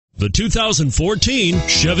The 2014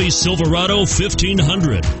 Chevy Silverado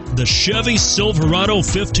 1500. The Chevy Silverado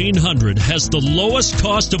 1500 has the lowest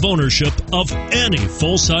cost of ownership of any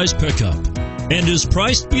full-size pickup and is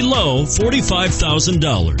priced below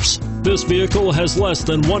 $45,000. This vehicle has less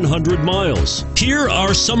than 100 miles. Here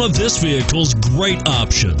are some of this vehicle's great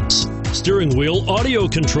options: steering wheel audio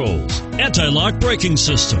controls, anti-lock braking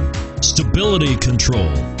system, stability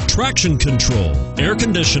control, traction control, air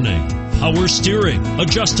conditioning, power steering,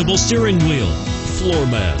 adjustable steering wheel, floor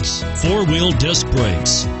mats, four-wheel disc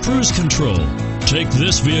brakes, cruise control. Take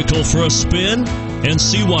this vehicle for a spin and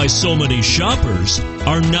see why so many shoppers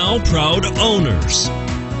are now proud owners.